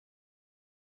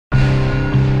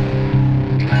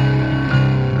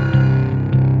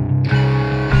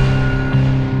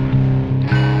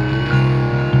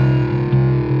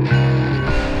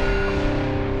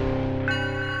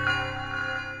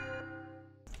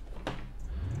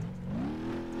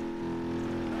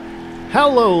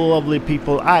Hello lovely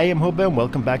people, I am h0bb and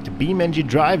welcome back to BeamNG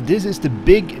Drive. This is the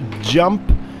big jump.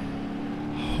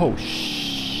 Oh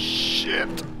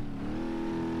shit.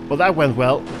 Well, that went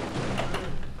well.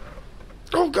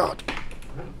 Oh god.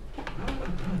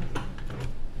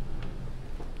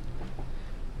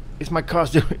 Is my car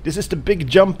still... This is the big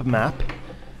jump map,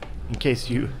 in case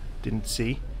you didn't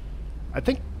see. I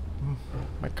think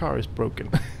my car is broken.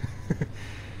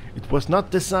 It was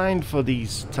not designed for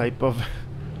these type of...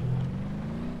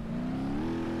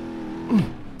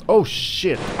 Oh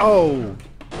shit! Oh!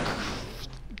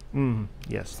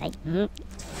 Yes.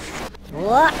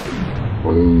 What?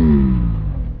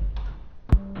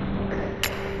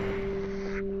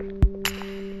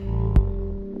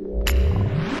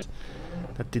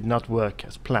 That did not work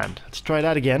as planned. Let's try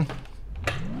that again.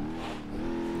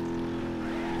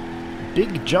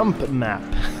 Big jump map.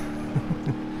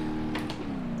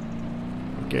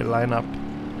 Okay, line up.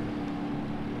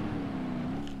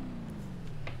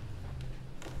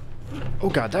 Oh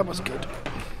god, that was good.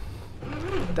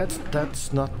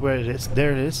 That's not where it is.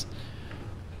 There it is.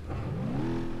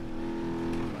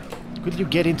 Could you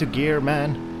get into gear,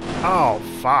 man? Oh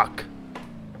fuck.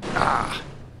 Ah.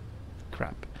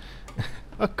 Crap.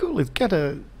 Oh cool, it's got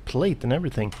a plate and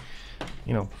everything.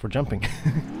 You know, for jumping.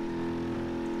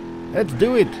 Let's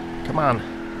do it. Come on.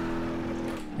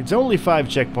 It's only 5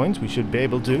 checkpoints, we should be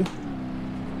able to.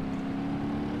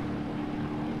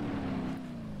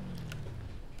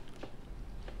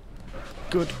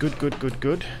 Good, good, good, good,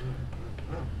 good.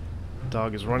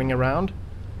 Dog is running around.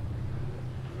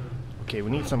 Okay,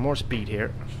 we need some more speed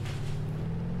here.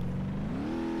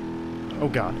 Oh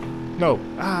god. No.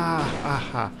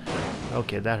 Aha.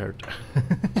 Okay, that hurt.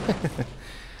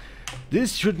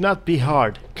 This should not be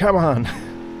hard. Come on.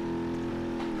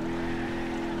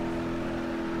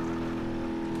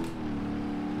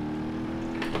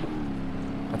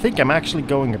 I think I'm actually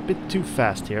going a bit too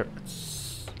fast here.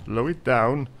 Let's slow it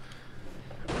down.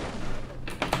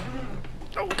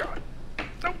 Oh god.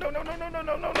 No, no, no, no, no,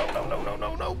 no, no, no, no, no, no,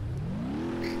 no, no, no.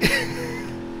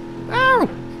 Ow!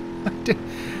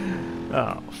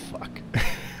 Oh, fuck.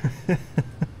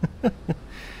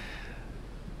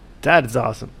 That is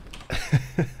awesome.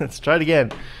 Let's try it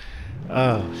again.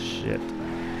 Oh, shit.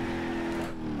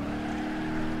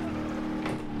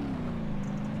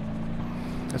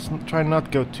 Let's try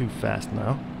not go too fast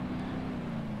now.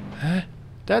 Huh?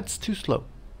 That's too slow.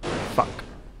 Fuck.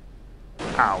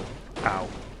 Ow. Ow.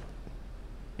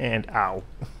 And ow.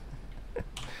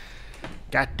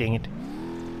 God dang it.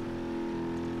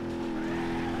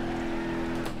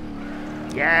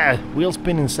 Yeah, wheel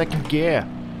spin in second gear.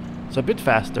 It's a bit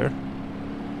faster.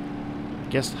 I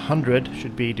guess 100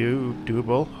 should be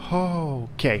doable. Oh,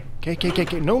 okay.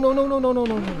 Okay. No.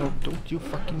 Don't you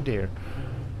fucking dare.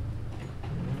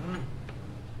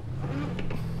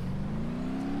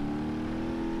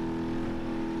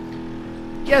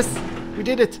 Yes! We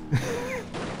did it!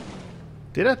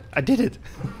 Did I? I did it!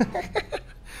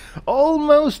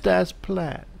 Almost as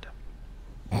planned.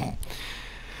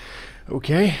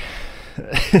 Okay.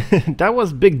 That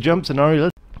was big jump scenario.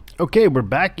 Okay, we're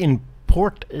back in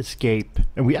Port Escape.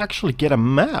 And we actually get a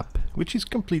map, which is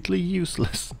completely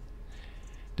useless.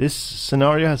 This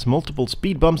scenario has multiple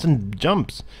speed bumps and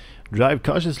jumps. Drive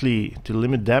cautiously to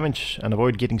limit damage and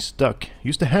avoid getting stuck.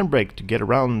 Use the handbrake to get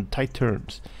around tight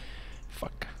turns.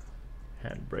 Fuck.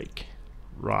 Handbrake.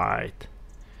 Right.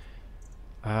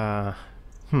 Yeah.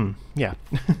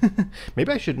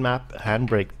 Maybe I should map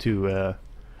handbrake to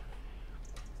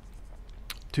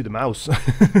the mouse.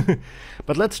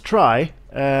 But let's try.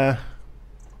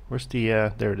 Where's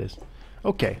the there it is.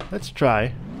 Okay, let's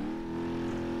try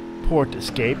Port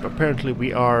Escape. Apparently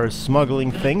we are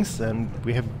smuggling things and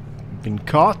we have been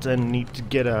caught and need to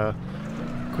get a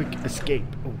quick escape.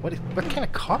 Oh, what kind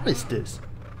of car is this?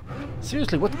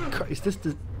 Seriously, what car is this?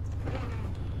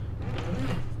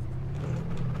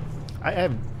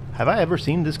 Have I ever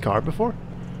seen this car before?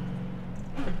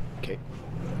 Okay.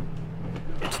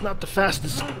 It's not the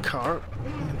fastest car,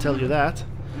 I can tell you that.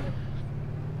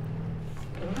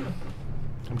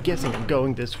 I'm guessing I'm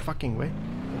going this fucking way.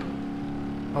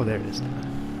 Oh, there it is.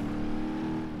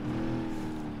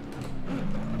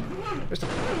 There's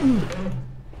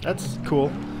that's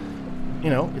cool. You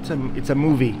know, it's a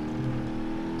movie.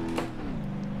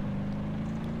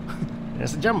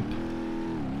 There's a jump.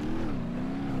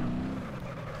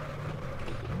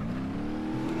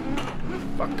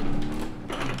 Fuck.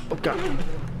 Oh god.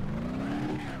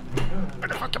 Where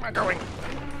the fuck am I going?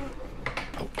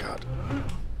 Oh god.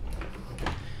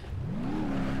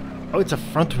 Oh, it's a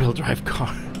front-wheel drive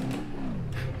car.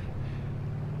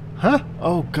 Huh?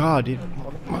 Oh god, it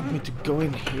want me to go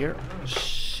in here.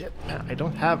 Shit. shit, I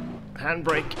don't have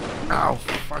handbrake. Ow,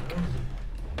 fuck.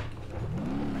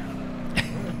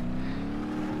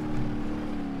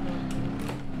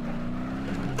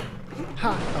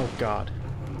 Ha! Oh god.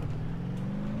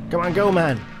 Come on, go,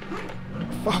 man.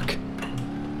 Fuck.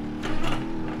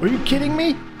 Are you kidding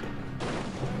me?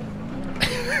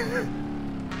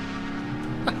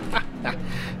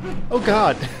 Oh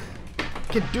god.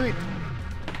 Can't do it.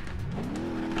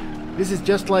 This is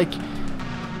just like,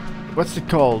 what's it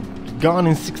called? Gone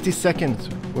in 60 seconds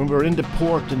when we're in the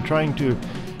port and trying to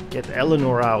get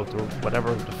Eleanor out or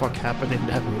whatever the fuck happened in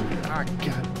that movie. Ah,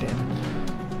 god damn it.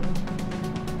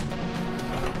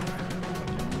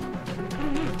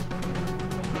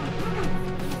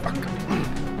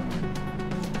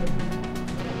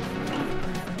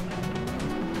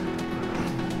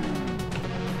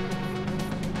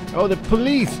 Oh, the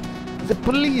police! The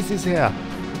police is here!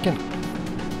 We can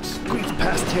squeeze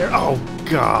past here. Oh,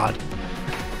 God!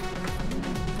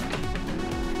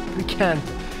 We can't.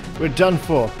 We're done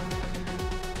for.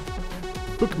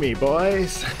 Hook me,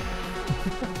 boys!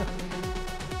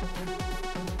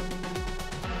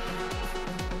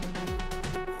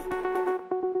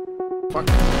 Fuck.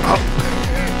 Oh!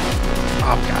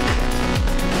 Oh, God.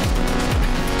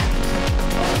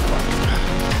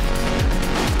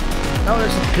 Oh,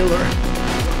 there's a pillar.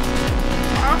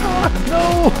 Ah, no!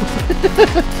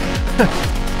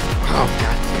 Oh,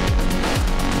 God.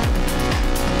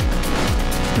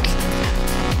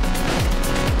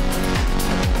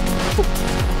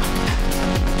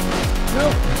 No!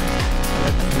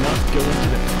 Let's not go into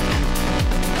the...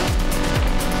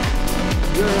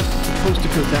 We're supposed to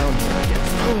go down here, I guess.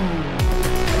 Oh!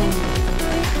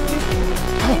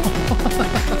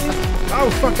 Oh,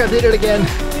 fuck, I did it again!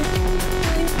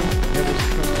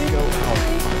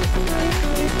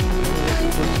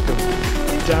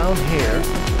 Down here.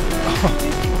 Oh,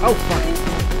 oh fuck.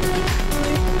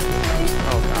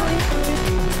 Oh god.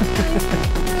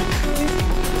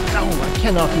 No, I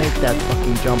cannot make that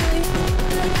fucking jump.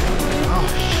 Oh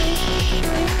shit.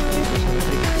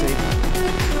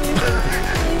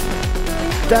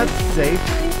 That's safe.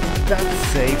 That's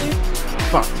safe.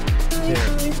 Fuck. There.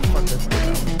 Fuck, let's go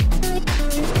down.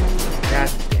 God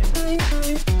damn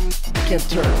it. I can't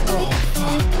turn. Oh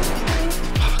fuck.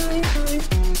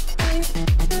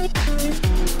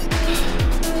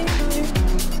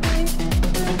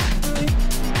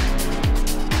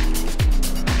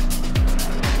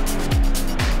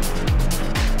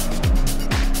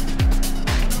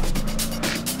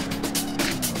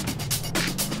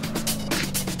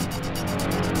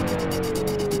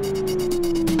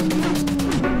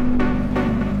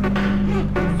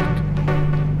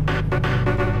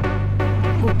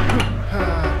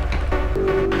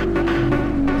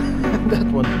 That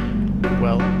one,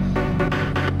 well.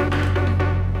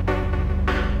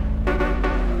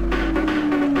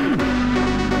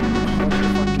 What's the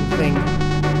fucking thing?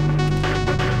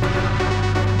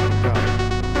 God.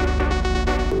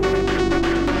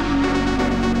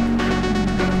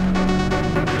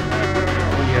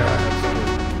 Oh yeah,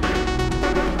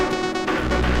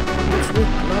 that's good.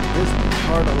 It's not this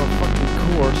part of a fucking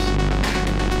course.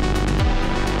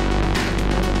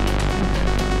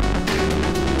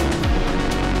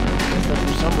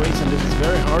 For some reason this is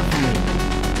very hard for me.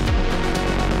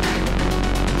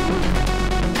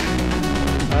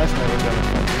 That's never gonna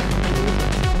fucking do it.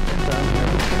 Down here.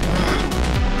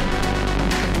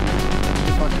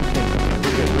 The fucking thing. Okay,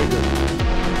 we're good, we're good.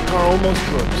 Car almost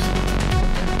works.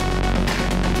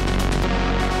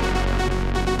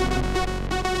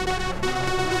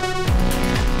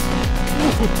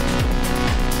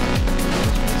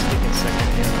 Just take a second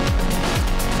here.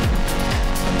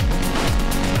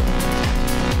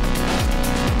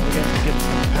 Get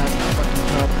past the fucking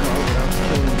top car without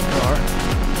killing the car.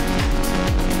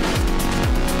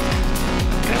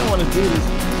 I kinda wanna do this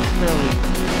fairly,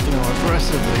 you know,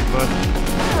 aggressively, but...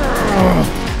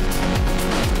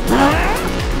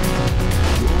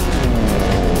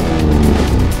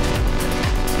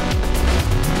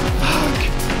 Fuck!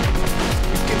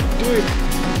 You can do it!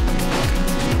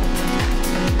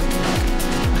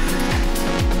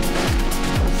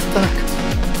 I'm stuck.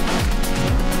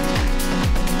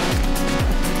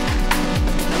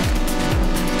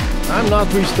 I'm not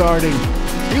restarting.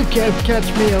 You can't catch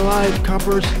me alive,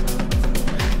 coppers.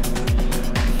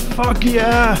 Fuck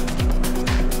yeah!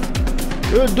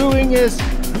 You're doing this.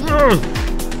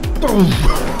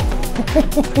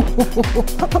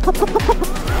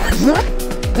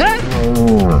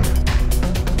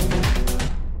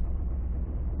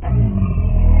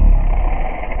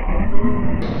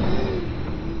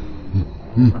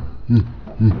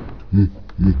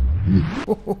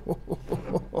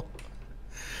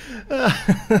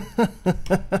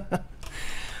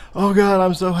 Oh God,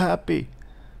 I'm so happy.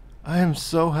 I am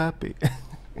so happy.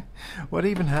 What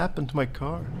even happened to my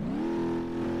car?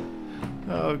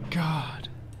 Oh God.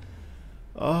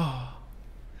 Oh.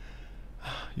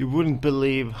 You wouldn't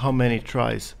believe how many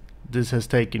tries this has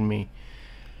taken me.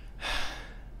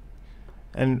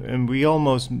 And we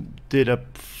almost did a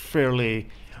fairly,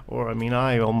 or I mean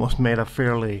I almost made a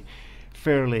fairly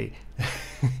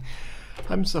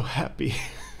I'm so happy.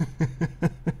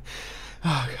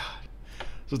 Oh God.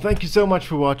 So thank you so much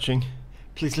for watching.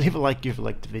 Please leave a like if you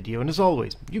liked the video, and as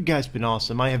always, you guys been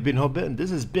awesome. I have been h0bb, and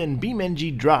this has been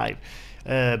BeamNG Drive,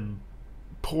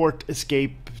 port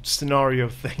escape scenario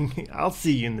thing. I'll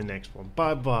see you in the next one.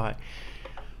 Bye bye.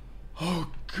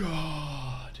 Oh God.